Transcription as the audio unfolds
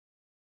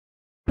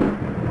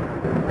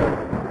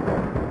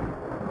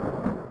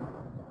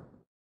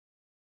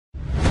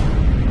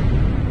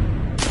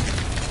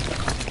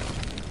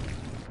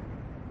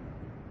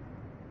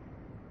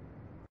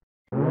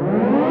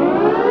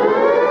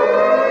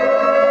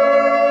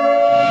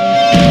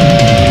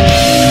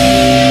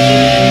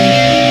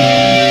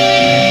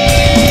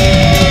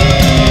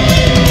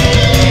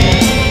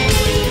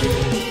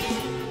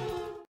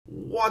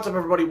What's up,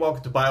 everybody?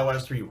 Welcome to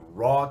BioS3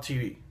 Raw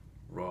TV.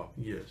 Raw,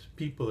 yes.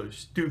 People are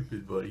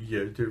stupid, buddy.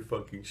 Yeah, they're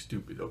fucking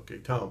stupid. Okay,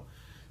 tell them.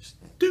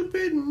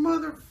 Stupid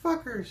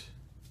motherfuckers.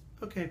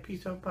 Okay,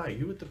 peace out, bye.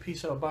 You with the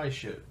peace out, bye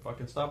shit.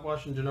 Fucking stop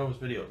watching Genova's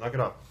videos. Knock it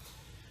off.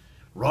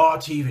 Raw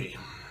TV.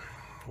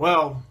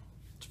 Well,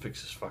 let's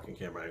fix this fucking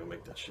camera. I'm gonna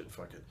make that shit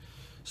fucking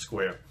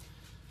square.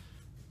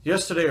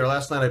 Yesterday or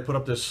last night, I put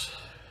up this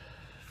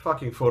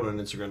fucking photo on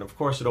Instagram. Of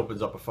course, it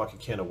opens up a fucking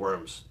can of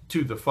worms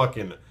to the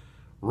fucking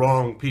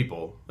wrong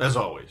people, as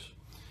always.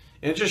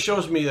 And it just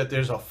shows me that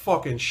there's a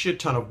fucking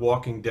shit ton of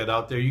Walking Dead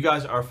out there. You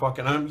guys are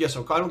fucking, yes,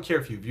 I don't care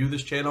if you view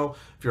this channel,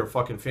 if you're a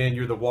fucking fan,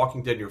 you're the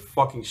Walking Dead, you're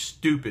fucking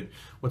stupid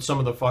with some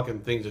of the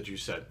fucking things that you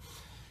said.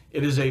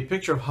 It is a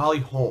picture of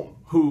Holm,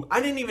 who, I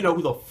didn't even know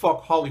who the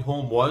fuck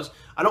Holm was.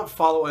 I don't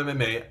follow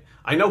MMA.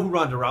 I know who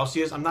Ronda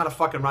Rousey is. I'm not a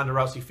fucking Ronda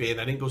Rousey fan.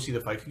 I didn't go see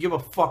the fight. I could give a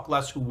fuck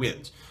less who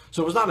wins.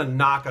 So it was not a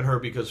knock on her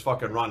because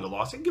fucking Ronda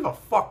lost. I could give a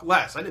fuck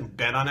less. I didn't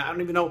bet on it. I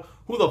don't even know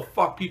who the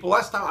fuck people.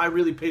 Last time I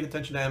really paid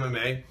attention to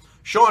MMA,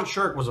 Sean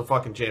Shirk was a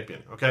fucking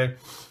champion, okay?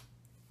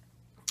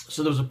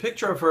 So there was a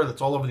picture of her that's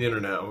all over the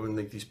internet with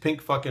like these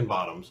pink fucking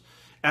bottoms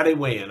at a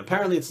weigh-in.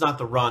 Apparently it's not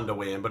the Ronda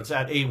weigh-in, but it's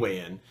at a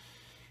weigh-in.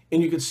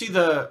 And you can see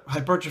the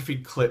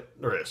hypertrophied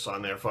clitoris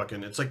on there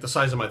fucking. It's like the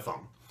size of my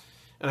thumb.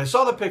 And I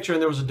saw the picture,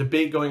 and there was a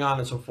debate going on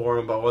in some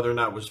forum about whether or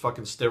not it was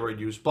fucking steroid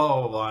use,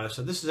 blah, blah, blah. And I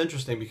said, this is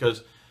interesting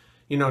because,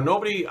 you know,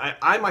 nobody,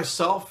 I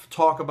myself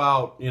talk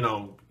about, you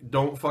know,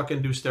 don't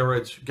fucking do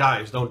steroids.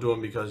 Guys, don't do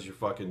them because you're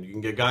fucking, you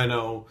can get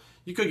gyno,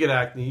 you could get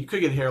acne, you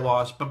could get hair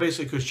loss, but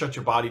basically it could shut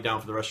your body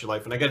down for the rest of your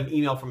life. And I got an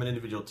email from an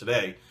individual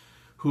today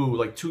who,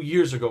 like 2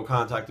 years ago,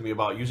 contacted me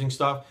about using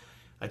stuff.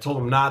 I told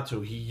him not to.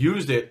 He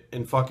used it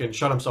and fucking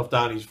shut himself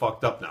down. He's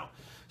fucked up now.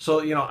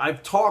 So, you know,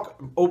 I've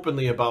talked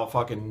openly about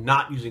fucking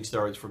not using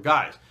steroids for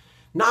guys.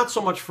 Not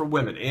so much for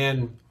women.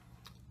 And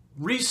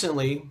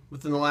recently,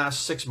 within the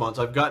last 6 months,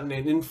 I've gotten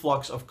an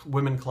influx of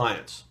women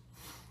clients.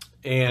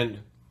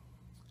 And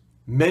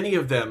many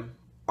of them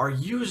are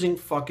using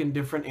fucking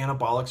different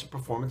anabolics and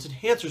performance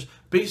enhancers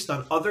based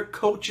on other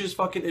coaches'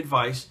 fucking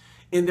advice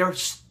and their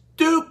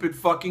stupid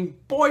fucking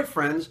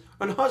boyfriends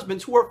and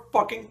husbands who are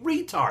fucking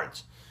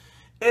retards.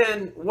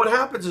 And what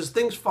happens is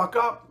things fuck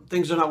up,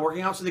 things are not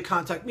working out, so they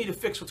contact me to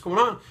fix what's going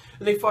on.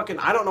 And they fucking,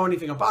 I don't know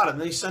anything about it.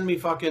 And they send me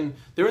fucking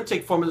their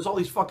intake form, and there's all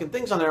these fucking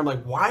things on there. I'm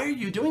like, why are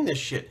you doing this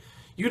shit?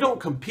 You don't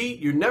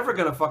compete. You're never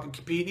going to fucking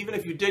compete. Even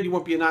if you did, you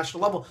won't be a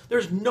national level.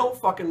 There's no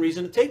fucking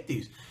reason to take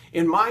these.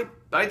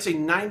 I'd say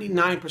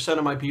 99%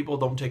 of my people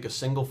don't take a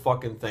single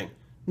fucking thing.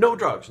 No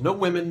drugs, no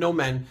women, no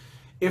men.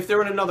 If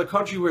they're in another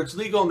country where it's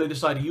legal and they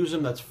decide to use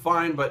them, that's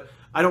fine. But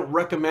I don't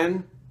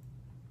recommend,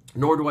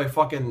 nor do I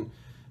fucking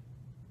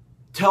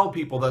tell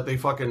people that they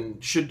fucking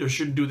should or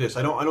shouldn't do this.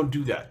 I don't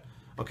do that.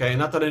 Okay?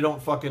 Not that I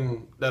don't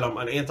fucking, that I'm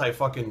an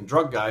anti-fucking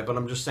drug guy, but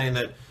I'm just saying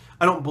that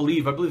I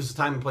believe there's a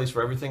time and place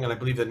for everything, and I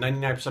believe that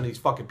 99% of these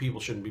fucking people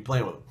shouldn't be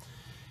playing with them.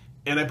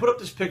 And I put up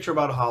this picture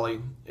about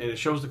Holly, and it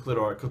shows the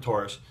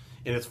clitoris,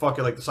 and it's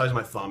fucking like the size of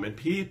my thumb. And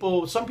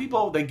people, some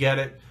people, they get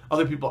it.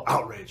 Other people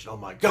outraged. Oh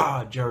my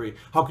God, Jerry,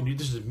 how can you,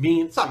 this is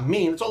mean. It's not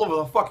mean, it's all over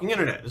the fucking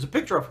internet. There's a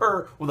picture of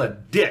her with a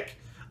dick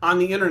on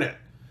the internet.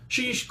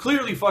 She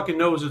clearly fucking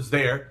knows it's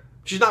there.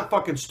 She's not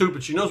fucking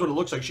stupid. She knows what it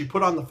looks like. She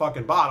put on the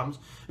fucking bottoms.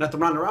 And at the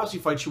Ronda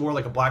Rousey fight, she wore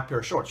like a black pair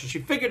of shorts. So she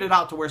figured it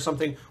out to wear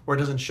something where it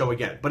doesn't show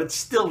again. But it's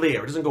still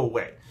there. It doesn't go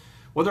away.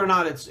 Whether or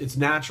not it's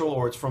natural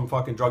or it's from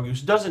fucking drug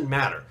use doesn't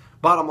matter.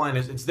 Bottom line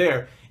is it's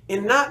there.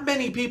 And not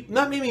many people,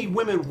 not many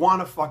women want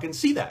to fucking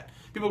see that.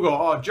 People go,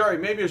 oh, Jerry,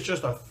 maybe it's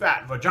just a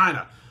fat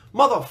vagina.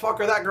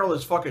 Motherfucker, that girl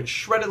is fucking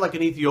shredded like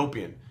an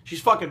Ethiopian.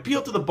 She's fucking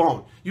peeled to the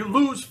bone. You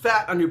lose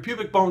fat on your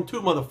pubic bone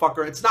too,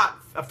 motherfucker. It's not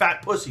a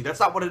fat pussy. That's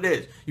not what it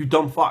is, you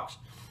dumb fucks.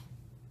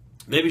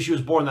 Maybe she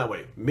was born that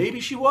way. Maybe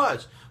she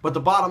was. But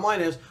the bottom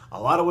line is,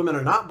 a lot of women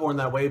are not born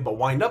that way, but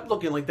wind up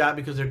looking like that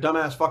because their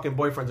dumbass fucking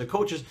boyfriends and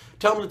coaches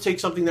tell them to take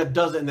something that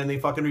does it, and then they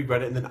fucking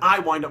regret it, and then I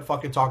wind up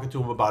fucking talking to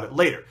them about it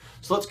later.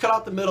 So let's cut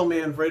out the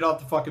middleman right off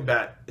the fucking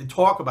bat and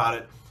talk about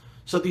it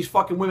so these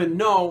fucking women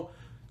know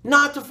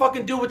not to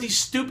fucking do what these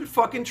stupid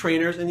fucking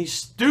trainers and these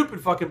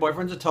stupid fucking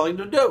boyfriends are telling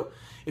them to do.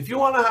 If you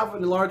want to have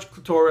an enlarged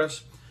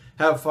clitoris,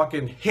 have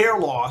fucking hair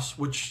loss,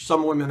 which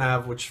some women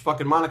have, which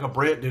fucking Monica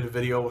Brandt did a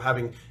video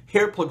having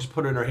hair plugs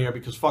put in her hair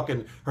because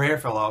fucking her hair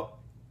fell out.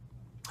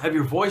 Have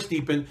your voice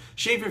deepened,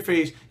 shave your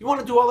face. You want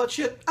to do all that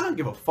shit? I don't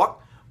give a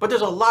fuck. But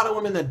there's a lot of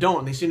women that don't,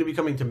 and they seem to be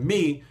coming to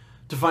me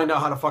to find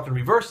out how to fucking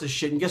reverse this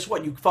shit, and guess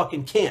what? You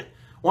fucking can't.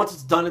 Once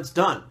it's done, it's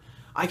done.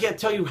 I can't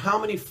tell you how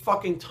many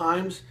fucking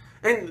times,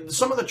 and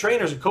some of the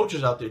trainers and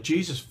coaches out there,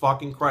 Jesus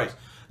fucking Christ,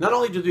 not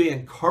only do they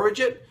encourage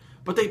it,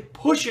 but they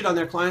push it on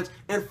their clients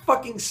and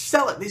fucking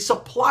sell it. They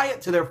supply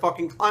it to their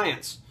fucking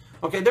clients.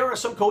 Okay, there are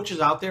some coaches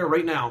out there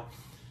right now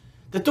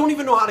that don't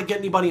even know how to get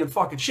anybody in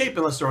fucking shape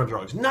unless they're on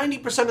drugs.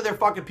 90% of their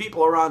fucking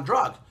people are on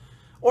drugs.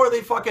 Or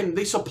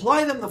they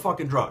supply them the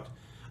fucking drugs.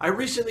 I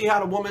recently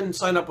had a woman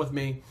sign up with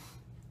me,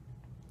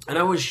 and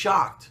I was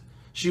shocked.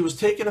 She was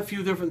taking a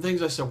few different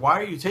things. I said, why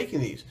are you taking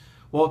these?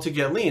 Well, to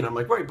get lean. I'm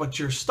like, right, but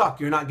you're stuck.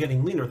 You're not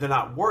getting leaner. They're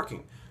not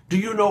working. Do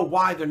you know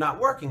why they're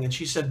not working? And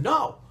she said,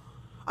 no.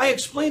 I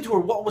explained to her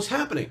what was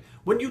happening.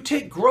 When you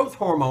take growth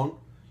hormone,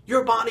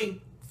 your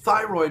body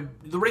thyroid,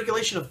 the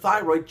regulation of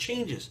thyroid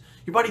changes.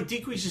 Your body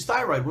decreases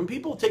thyroid. When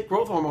people take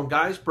growth hormone,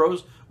 guys,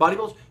 bros,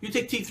 bodybuilders, you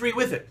take T3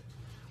 with it.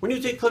 When you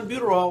take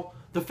clenbuterol,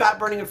 the fat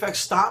burning effects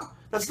stop.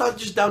 That's not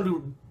just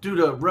due to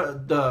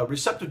the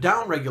receptor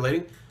down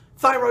regulating.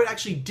 Thyroid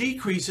actually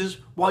decreases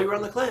while you're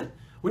on the clen.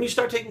 When you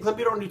start taking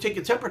clenbuterol and you take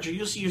your temperature,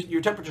 you'll see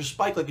your temperature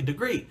spike like a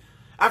degree.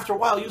 After a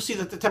while, you'll see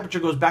that the temperature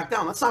goes back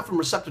down. That's not from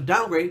receptor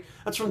downgrade.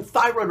 That's from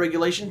thyroid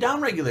regulation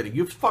downregulating.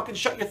 You've fucking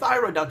shut your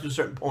thyroid down to a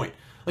certain point.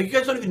 Like, you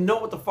guys don't even know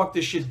what the fuck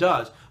this shit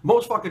does.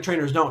 Most fucking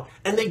trainers don't.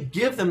 And they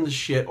give them the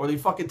shit, or they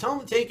fucking tell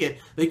them to take it.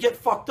 They get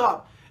fucked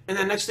up. And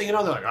then next thing you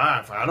know, they're like,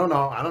 I don't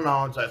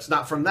know. It's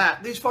not from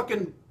that. These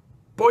fucking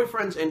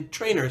boyfriends and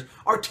trainers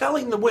are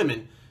telling the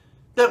women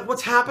that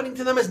what's happening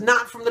to them is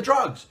not from the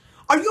drugs.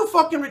 Are you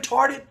fucking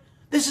retarded?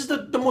 This is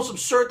the most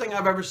absurd thing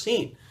I've ever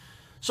seen.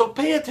 So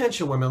pay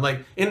attention, women.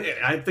 Like, and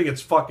I think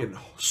it's fucking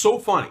so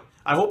funny.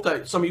 I hope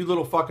that some of you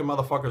little fucking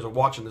motherfuckers are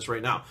watching this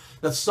right now.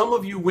 That some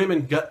of you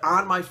women got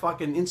on my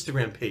fucking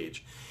Instagram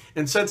page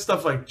and said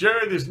stuff like,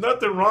 Jerry, there's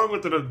nothing wrong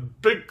with it, a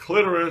big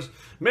clitoris.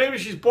 Maybe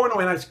she's born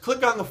away. And I just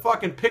click on the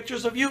fucking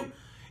pictures of you,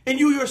 and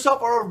you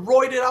yourself are a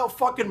roided out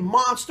fucking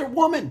monster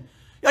woman.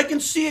 I can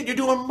see it. You're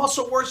doing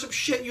muscle worship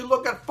shit. You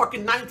look at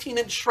fucking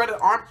 19-inch shredded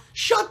arm.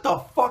 Shut the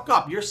fuck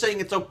up. You're saying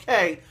it's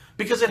okay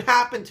because it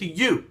happened to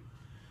you.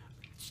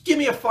 Give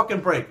me a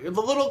fucking break. The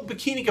little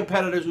bikini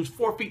competitor who's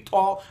 4 feet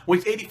tall,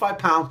 weighs 85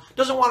 pounds,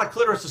 doesn't want a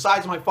clitoris the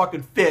size of my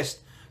fucking fist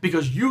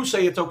because you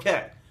say it's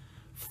okay.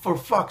 For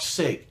fuck's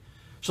sake.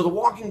 So the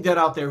Walking Dead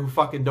out there who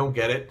fucking don't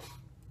get it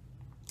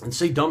and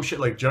say dumb shit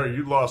like, Jerry,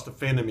 you lost a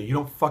fan to me. You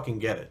don't fucking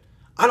get it.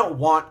 I don't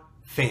want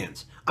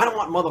fans. I don't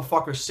want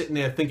motherfuckers sitting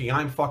there thinking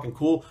I'm fucking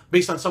cool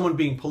based on someone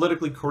being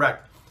politically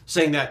correct.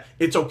 Saying that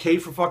it's okay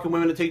for fucking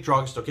women to take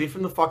drugs. It's okay for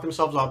them to fuck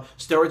themselves up.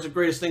 Steroids are the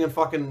greatest thing in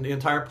fucking the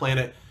entire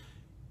planet.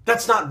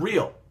 That's not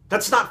real.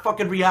 That's not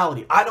fucking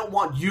reality. I don't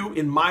want you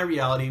in my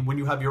reality when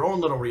you have your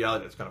own little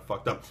reality that's kind of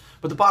fucked up.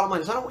 But the bottom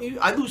line is, I don't want you.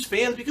 I lose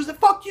fans because they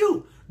fuck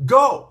you.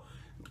 Go.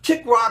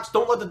 Kick rocks.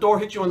 Don't let the door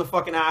hit you on the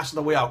fucking ass on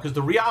the way out. Because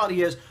the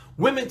reality is,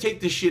 women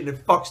take this shit and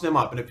it fucks them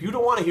up. And if you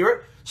don't want to hear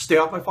it, stay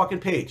off my fucking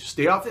page.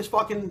 Stay off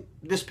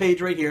this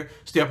page right here.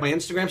 Stay off my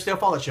Instagram. Stay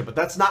off all that shit. But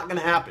that's not going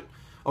to happen.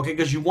 Okay?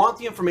 Because you want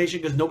the information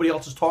because nobody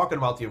else is talking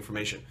about the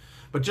information.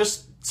 But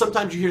just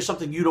sometimes you hear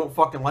something you don't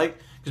fucking like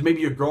because maybe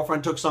your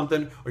girlfriend took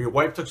something or your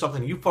wife took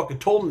something and you fucking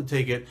told them to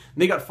take it and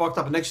they got fucked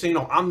up. And next thing you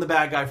know, I'm the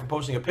bad guy for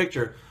posting a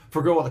picture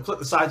for a girl with a clit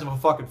the size of a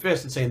fucking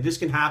fist and saying this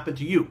can happen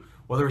to you.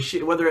 Whether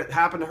it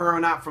happened to her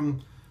or not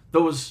from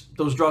those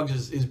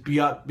drugs is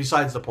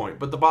besides the point.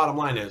 But the bottom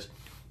line is,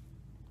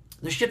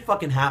 this shit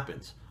fucking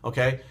happens,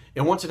 okay?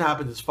 And once it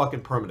happens, it's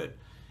fucking permanent.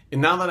 And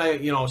now that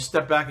I,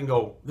 step back and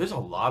go, there's a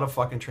lot of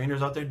fucking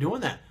trainers out there doing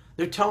that.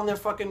 They're telling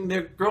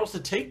their girls to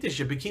take this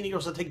shit, bikini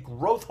girls to take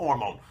growth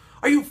hormone.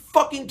 Are you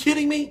fucking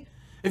kidding me?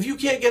 If you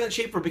can't get in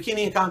shape for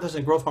bikini contest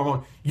and growth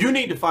hormone, you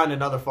need to find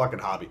another fucking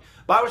hobby.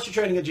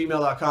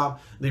 BioStrengthTraining@gmail.com.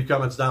 Leave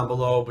comments down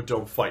below, but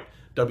don't fight.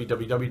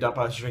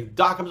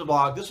 www.biostrength.com is a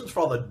blog. This one's for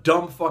all the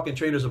dumb fucking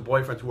trainers and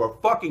boyfriends who are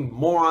fucking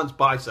morons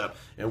bicep,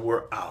 and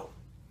we're out.